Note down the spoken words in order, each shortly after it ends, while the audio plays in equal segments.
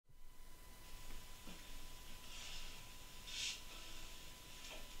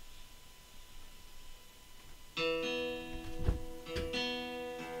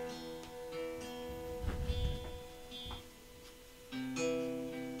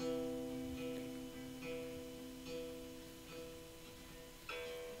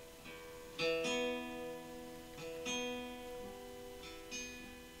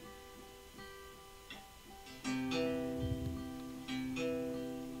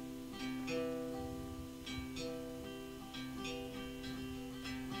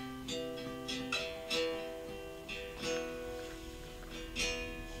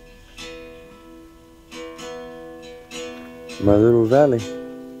my little valley.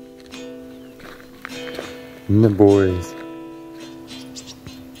 And the boys.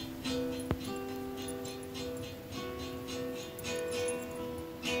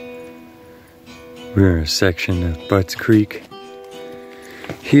 We're in a section of Butts Creek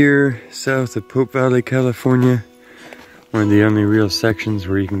here south of Pope Valley, California. One of the only real sections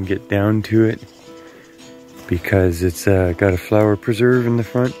where you can get down to it because it's got a flower preserve in the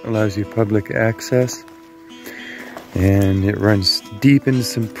front, allows you public access, and it runs deep into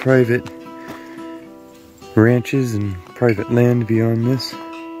some private ranches and private land beyond this.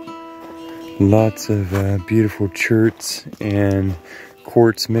 Lots of beautiful cherts and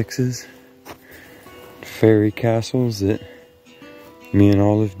quartz mixes. Fairy castles that me and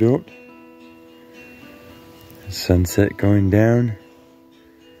Olive built. Sunset going down.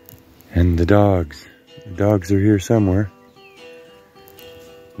 And the dogs. The dogs are here somewhere.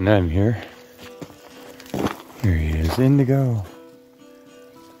 And I'm here. Here he is, Indigo.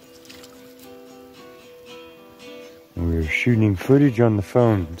 And we're shooting footage on the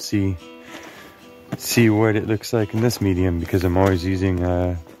phone. See what it looks like in this medium, because I'm always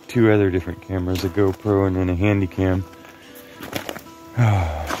using two other different cameras, a GoPro and then a Handycam.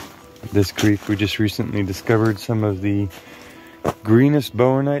 This creek, we just recently discovered some of the greenest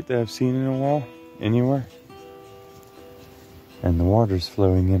bowenite that I've seen in a while, anywhere. And the water's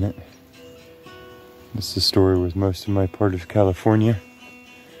flowing in it. This is the story with most of my part of California,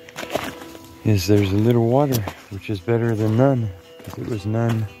 is there's a little water, which is better than none, because it was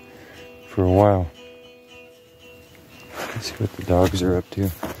none for a while. Let's see what the dogs are up to.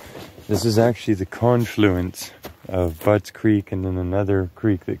 This is actually the confluence of Butts Creek and then another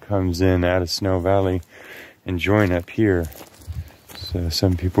creek that comes in out of Snell Valley and join up here. So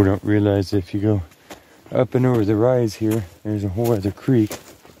some people don't realize if you go up and over the rise here, there's a whole other creek.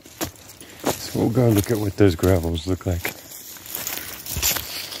 So we'll go look at what those gravels look like.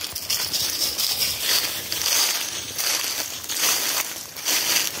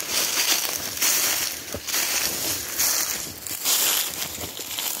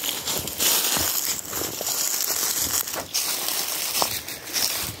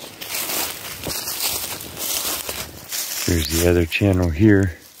 There's the other channel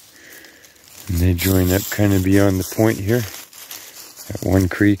here, and they join up kind of beyond the point here. Got one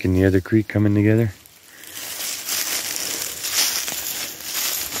creek and the other creek coming together.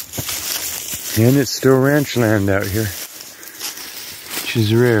 And it's still ranch land out here, which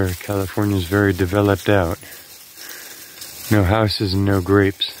is rare. California's very developed out. No houses and no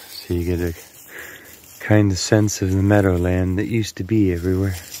grapes, so you get a kind of sense of the meadowland that used to be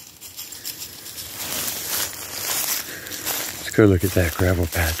everywhere. Let's go look at that gravel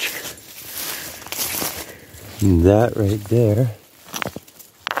patch. And that right there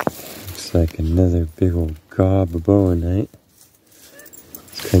looks like another big old gob of bowenite.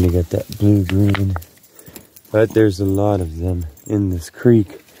 It's kind of got that blue-green, but there's a lot of them in this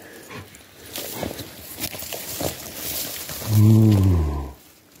creek. Ooh.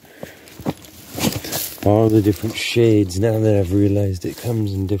 All the different shades. Now that I've realized it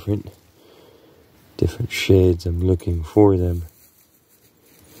comes in different shades, I'm looking for them.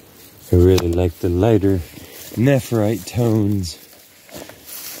 I really like the lighter nephrite tones.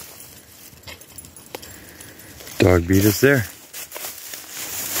 Dog beat us there.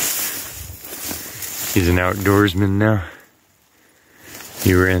 He's an outdoorsman now.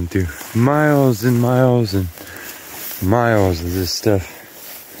 He ran through miles and miles and miles of this stuff.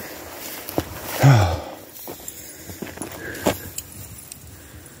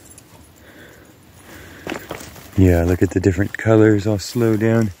 Yeah, look at the different colors. I'll slow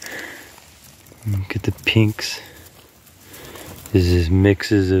down. Look at the pinks. This is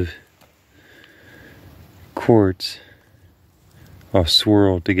mixes of quartz all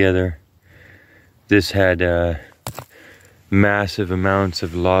swirled together. This had massive amounts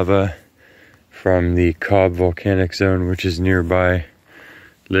of lava from the Cobb volcanic zone, which is nearby.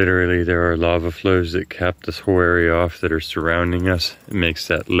 Literally, there are lava flows that cap this whole area off that are surrounding us. It makes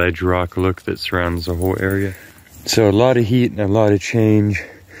that ledge rock look that surrounds the whole area. So a lot of heat and a lot of change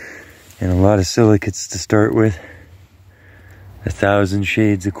and a lot of silicates to start with. 1,000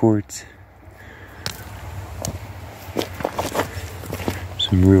 shades of quartz.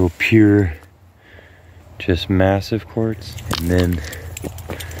 Some real pure, just massive quartz. And then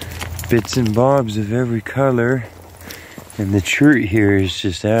bits and bobs of every color. And the chert here is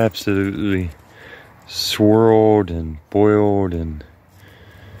just absolutely swirled and boiled and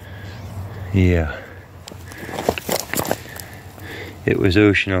yeah. It was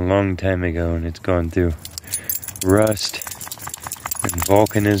ocean a long time ago, and it's gone through rust and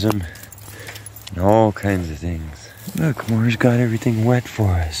volcanism and all kinds of things. Look, Moore's got everything wet for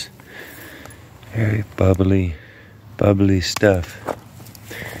us. Very bubbly, bubbly stuff.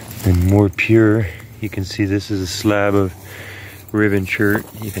 And more pure, you can see this is a slab of ribbon chert.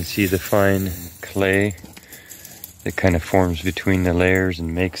 You can see the fine clay that kind of forms between the layers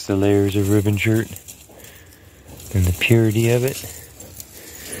and makes the layers of ribbon chert. And the purity of it.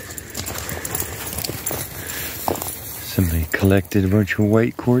 Somebody collected a bunch of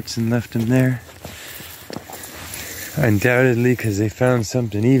white quartz and left them there. Undoubtedly because they found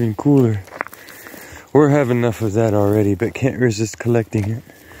something even cooler. Or have enough of that already, but can't resist collecting it.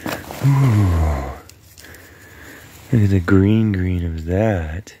 Ooh. Look at the green of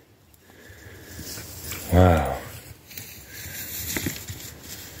that. Wow.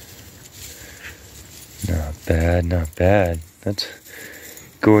 Not bad, not bad. That's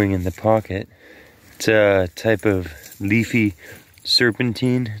going in the pocket. It's a type of leafy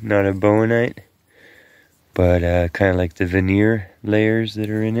serpentine, not a bowenite, but kind of like the veneer layers that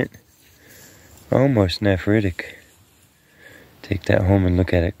are in it. Almost nephritic. Take that home and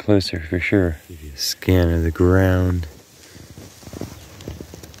look at it closer for sure. Give you a scan of the ground.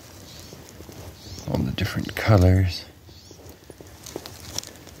 All the different colors.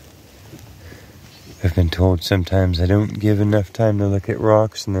 I've been told sometimes I don't give enough time to look at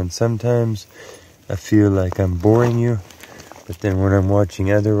rocks, and then sometimes I feel like I'm boring you. But then when I'm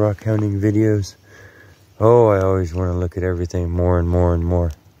watching other rock hounding videos, oh, I always want to look at everything more and more and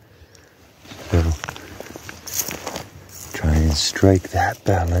more. So, try and strike that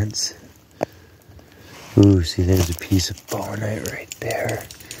balance. Ooh, see, there's a piece of bowenite right there.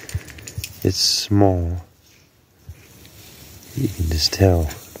 It's small. You can just tell.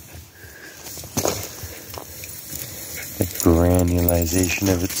 The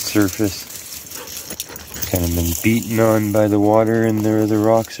granulization of its surface. Kind of been beaten on by the water and there are the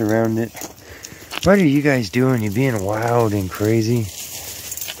rocks around it. What are you guys doing? You're being wild and crazy.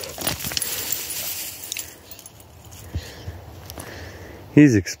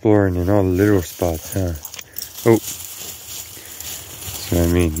 He's exploring in all the little spots, huh? Oh. That's what I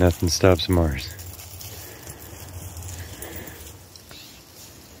mean. Nothing stops Mars.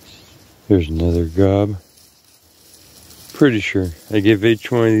 There's another gob. Pretty sure. I give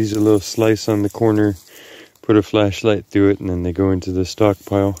each one of these a little slice on the corner, put a flashlight through it, and then they go into the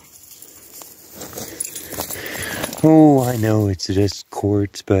stockpile. Oh, I know it's just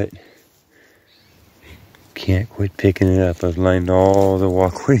quartz, but can't quit picking it up. I've lined all the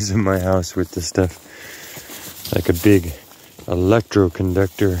walkways in my house with this stuff. Like a big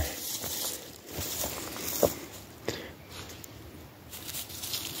electroconductor.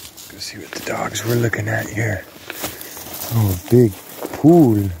 Go see what the dogs were looking at here. Oh, big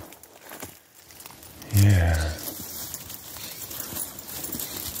pool. Yeah.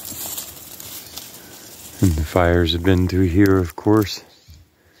 And the fires have been through here, of course.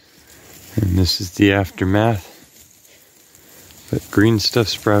 And this is the aftermath. But green stuff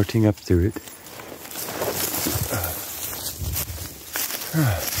sprouting up through it.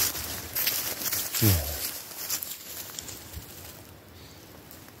 Yeah.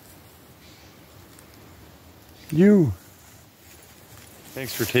 You.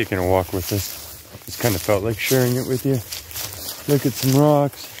 Thanks for taking a walk with us. Just kind of felt like sharing it with you. Look at some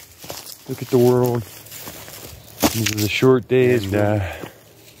rocks. Look at the world. These are the short days. And,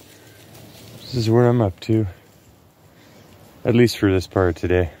 this is what I'm up to. At least for this part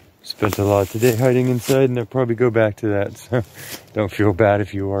today. Spent a lot today hiding inside, and I'll probably go back to that. So don't feel bad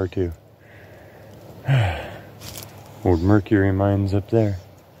if you are too. Old mercury mines up there.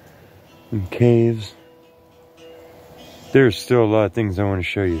 And caves. There's still a lot of things I want to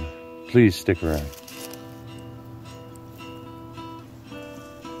show you. Please stick around.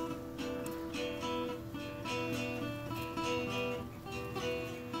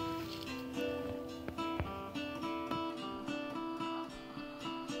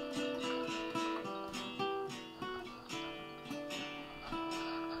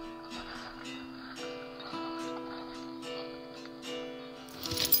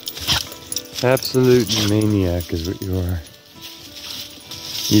 Absolute maniac is what you are.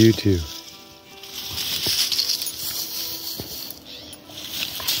 You too.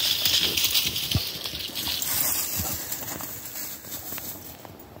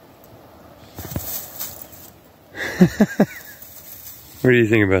 What do you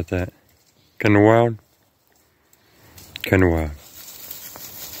think about that? Kind of wild? Kind of wild.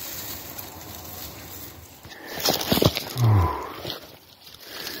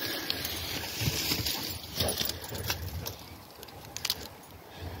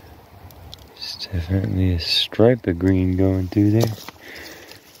 Definitely a stripe of green going through there.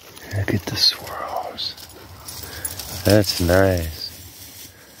 Look at the swirls. That's nice.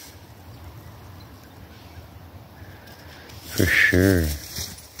 For sure.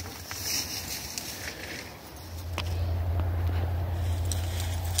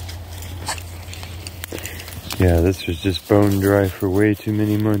 Yeah, this was just bone dry for way too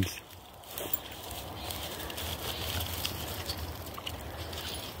many months.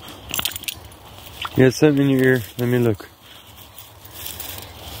 You got something in your ear? Let me look.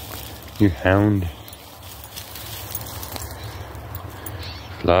 You hound.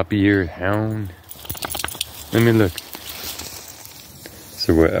 Floppy-eared hound. Let me look.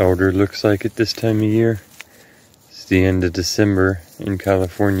 So what elder looks like at this time of year? It's the end of December in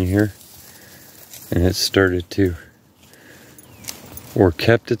California here. And it started to, or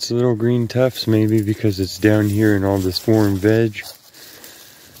kept its little green tufts maybe because it's down here in all this warm veg.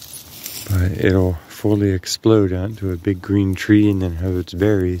 But it'll fully explode onto a big green tree and then have its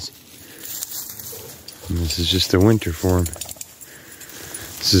berries. And this is just the winter form.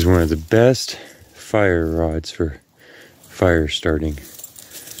 This is one of the best fire rods for fire starting.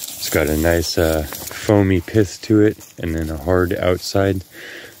 It's got a nice foamy pith to it and then a hard outside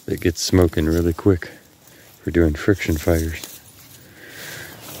that gets smoking really quick for doing friction fires.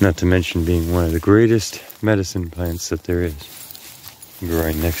 Not to mention being one of the greatest medicine plants that there is.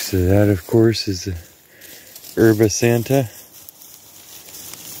 Right next to that, of course, is the Herba Santa.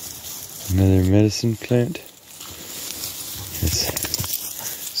 Another medicine plant. It's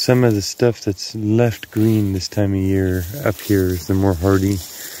some of the stuff that's left green this time of year up here is the more hardy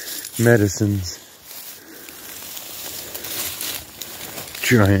medicines.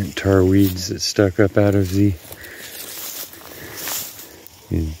 Giant tar weeds that stuck up out of the...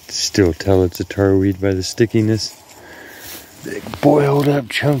 You can still tell it's a tar weed by the stickiness. Big boiled up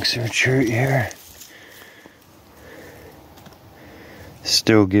chunks of chert here.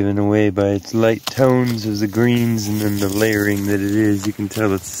 Still given away by its light tones of the greens and then the layering that it is. You can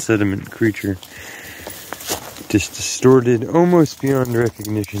tell it's a sediment creature. Just distorted almost beyond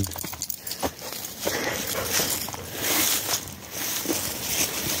recognition.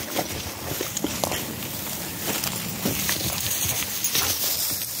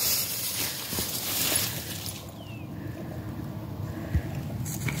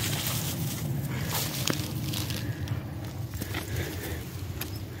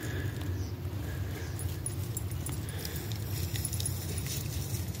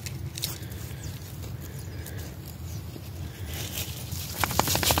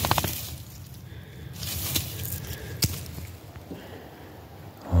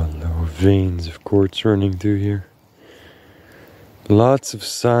 Veins of quartz running through here. Lots of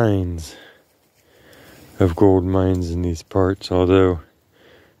signs of gold mines in these parts, although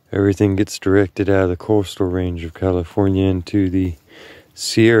everything gets directed out of the coastal range of California into the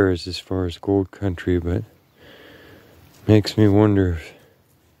Sierras as far as gold country, but makes me wonder if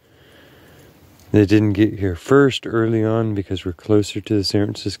they didn't get here first early on because we're closer to the San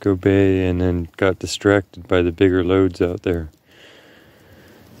Francisco Bay and then got distracted by the bigger loads out there.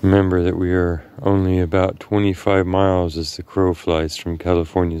 Remember that we are only about 25 miles as the crow flies from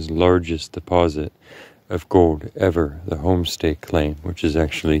California's largest deposit of gold ever, the Homestead claim, which is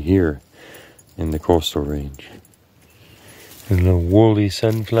actually here in the coastal range. A little woolly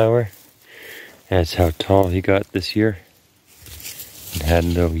sunflower. That's how tall he got this year. It had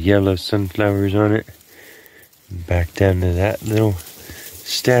little yellow sunflowers on it. Back down to that little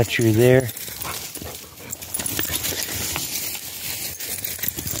statue there.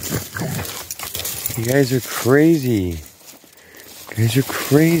 You guys are crazy. You guys are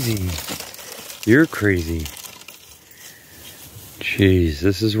crazy. You're crazy. Jeez,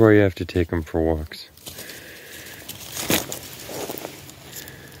 this is where you have to take them for walks.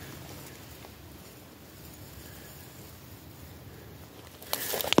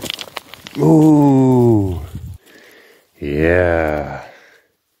 Ooh. Yeah.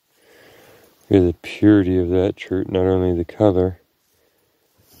 Look at the purity of that chert, not only the color.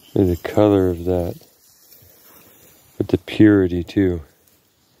 Look at the color of that, but the purity too.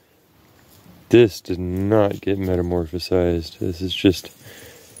 This did not get metamorphosized. This is just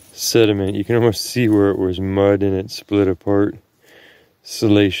sediment. You can almost see where it was mud and it split apart.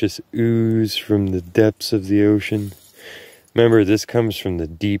 Salacious ooze from the depths of the ocean. Remember, this comes from the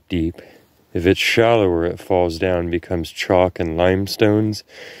deep, deep. If it's shallower, it falls down, becomes chalk and limestones.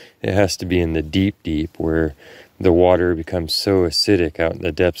 It has to be in the deep, deep where the water becomes so acidic out in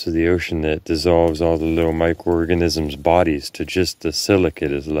the depths of the ocean that it dissolves all the little microorganisms' bodies to just the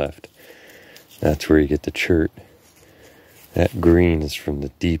silicate is left. That's where you get the chert. That green is from the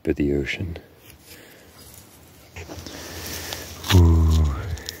deep of the ocean. Ooh.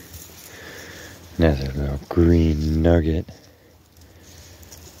 Another little green nugget.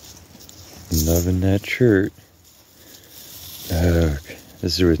 Loving that shirt. Look,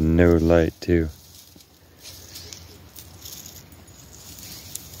 this is with no light too.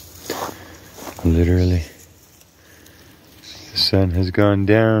 Literally, the sun has gone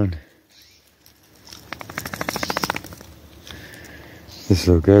down. This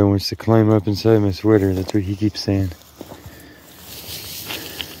little guy wants to climb up inside my sweater. That's what he keeps saying.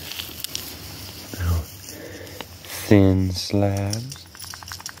 Oh, thin slabs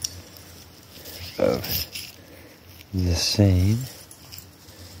of the same.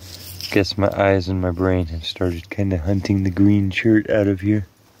 Guess my eyes and my brain have started kind of hunting the green shirt out of here.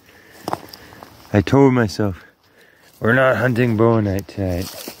 I told myself, we're not hunting bowenite tonight.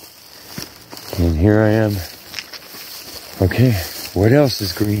 And here I am. Okay, what else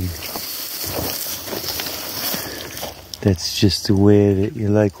is green? That's just the way that you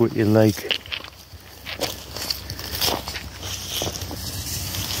like what you like.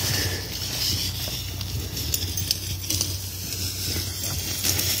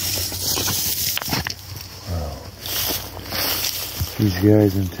 Wow. These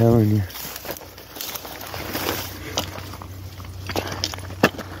guys, I'm telling you.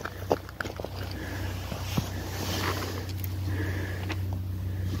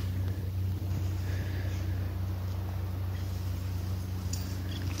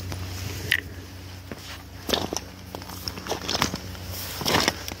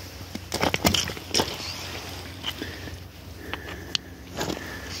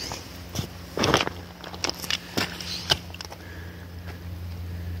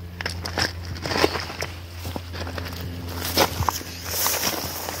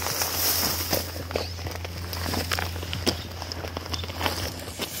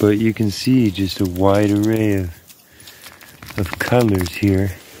 But you can see just a wide array of colors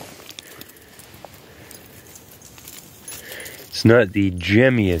here. It's not the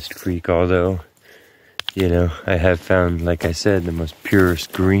gemmiest creek, although, you know, I have found, like I said, the most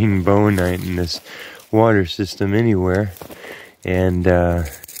purest green bowenite in this water system anywhere. And,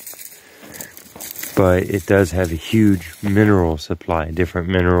 but it does have a huge mineral supply, different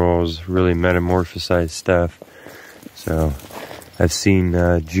minerals, really metamorphosized stuff. So I've seen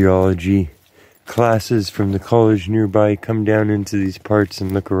geology classes from the college nearby come down into these parts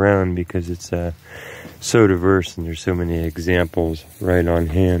and look around because it's so diverse and there's so many examples right on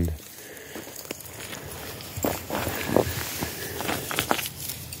hand.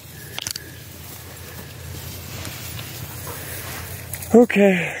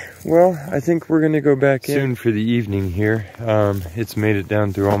 Okay, well, I think we're gonna go back in soon for the evening here. It's made it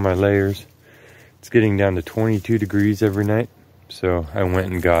down through all my layers. It's getting down to 22 degrees every night. So I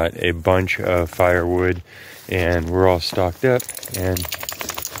went and got a bunch of firewood and we're all stocked up. And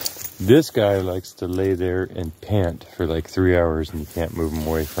this guy likes to lay there and pant for like 3 hours and you can't move him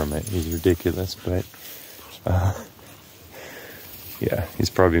away from it. He's ridiculous, but yeah, he's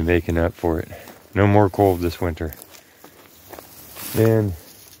probably making up for it. No more cold this winter. Man,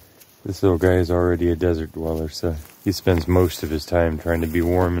 this little guy is already a desert dweller, so he spends most of his time trying to be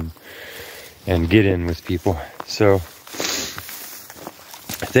warm and get in with people. So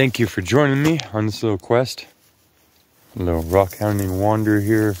thank you for joining me on this little quest. A little rock hounding wander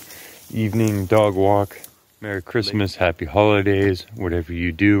here. Evening dog walk. Merry Christmas, happy holidays, whatever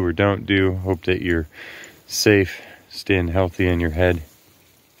you do or don't do. Hope that you're safe, staying healthy in your head,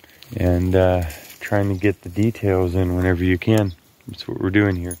 and trying to get the details in whenever you can. That's what we're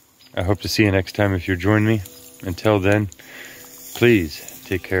doing here. I hope to see you next time if you'll join me. Until then, please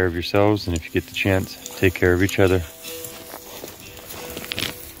take care of yourselves, and if you get the chance, take care of each other.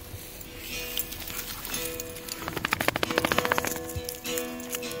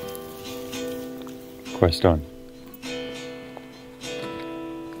 Quest on.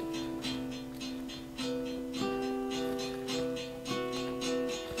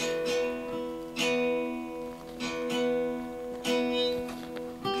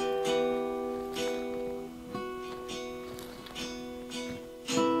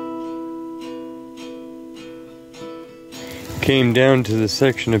 Came down to the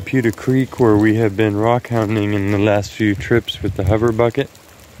section of Pewter Creek where we have been rock hounding in the last few trips with the hover bucket.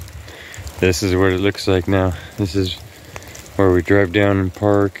 This is what it looks like now. This is where we drive down and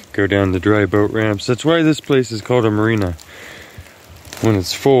park, go down the dry boat ramps. That's why this place is called a marina. When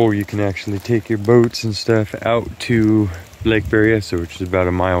it's full, you can actually take your boats and stuff out to Lake Berryessa, which is about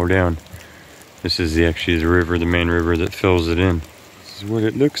a mile down. This is actually the river, the main river that fills it in. This is what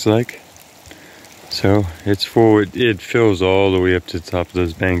it looks like. So it's full, it fills all the way up to the top of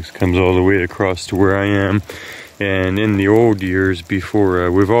those banks, comes all the way across to where I am, And in the old years before,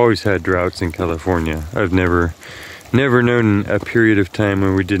 we've always had droughts in California. I've never known a period of time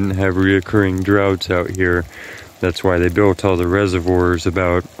when we didn't have reoccurring droughts out here. That's why they built all the reservoirs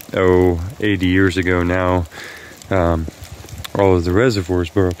about, 80 years ago now. All of the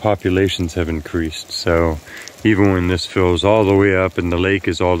reservoirs, but our populations have increased. So even when this fills all the way up and the lake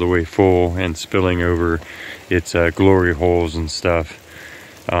is all the way full and spilling over its glory holes and stuff,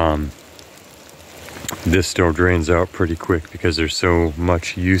 this still drains out pretty quick because there's so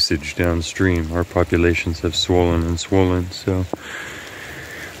much usage downstream. Our populations have swollen and swollen, so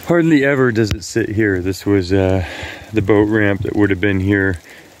hardly ever does it sit here. This was the boat ramp that would have been here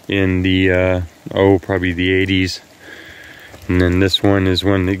in the, probably the 80s. And then this one is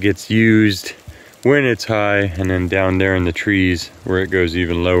one that gets used when it's high, and then down there in the trees where it goes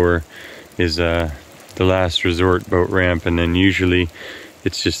even lower is the last resort boat ramp. And then usually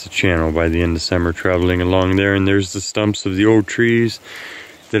it's just a channel by the end of summer traveling along there, and there's the stumps of the old trees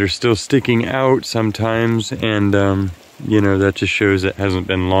that are still sticking out sometimes, and you know, that just shows it hasn't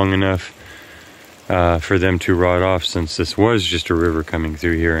been long enough for them to rot off, since this was just a river coming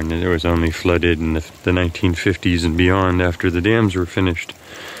through here, and it was only flooded in the 1950s and beyond after the dams were finished.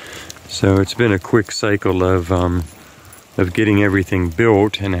 So it's been a quick cycle of getting everything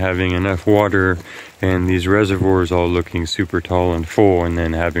built and having enough water, and these reservoirs all looking super tall and full, and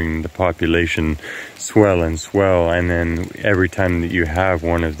then having the population swell and swell. And then every time that you have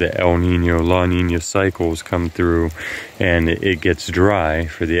one of the El Nino, La Nina cycles come through and it gets dry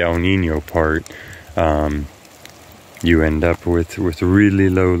for the El Nino part, you end up with really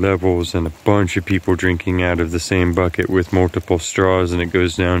low levels and a bunch of people drinking out of the same bucket with multiple straws, and it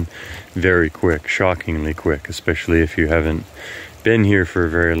goes down very quick, shockingly quick, especially if you haven't been here for a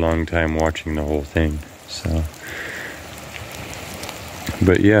very long time watching the whole thing. So,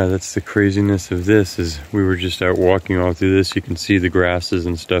 but yeah, that's the craziness of this, is we were just out walking all through this. You can see the grasses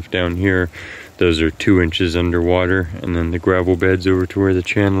and stuff down here. Those are 2 inches underwater, and then the gravel beds over to where the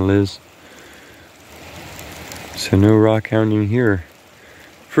channel is. So no rock hounding here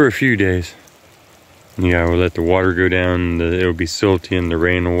for a few days. Yeah, we'll let the water go down, it'll be silty and the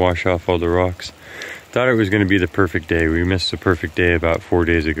rain will wash off all the rocks. Thought it was going to be the perfect day. We missed the perfect day about 4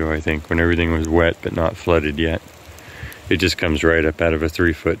 days ago, I think, when everything was wet but not flooded yet. It just comes right up out of a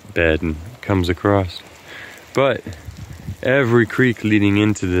 3-foot bed and comes across. But every creek leading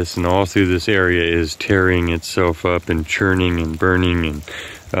into this and all through this area is tearing itself up and churning and burning and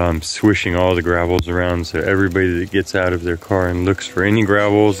swishing all the gravels around. So everybody that gets out of their car and looks for any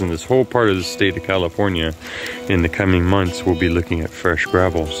gravels in this whole part of the state of California in the coming months will be looking at fresh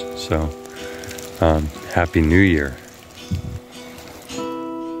gravels. So Happy New Year.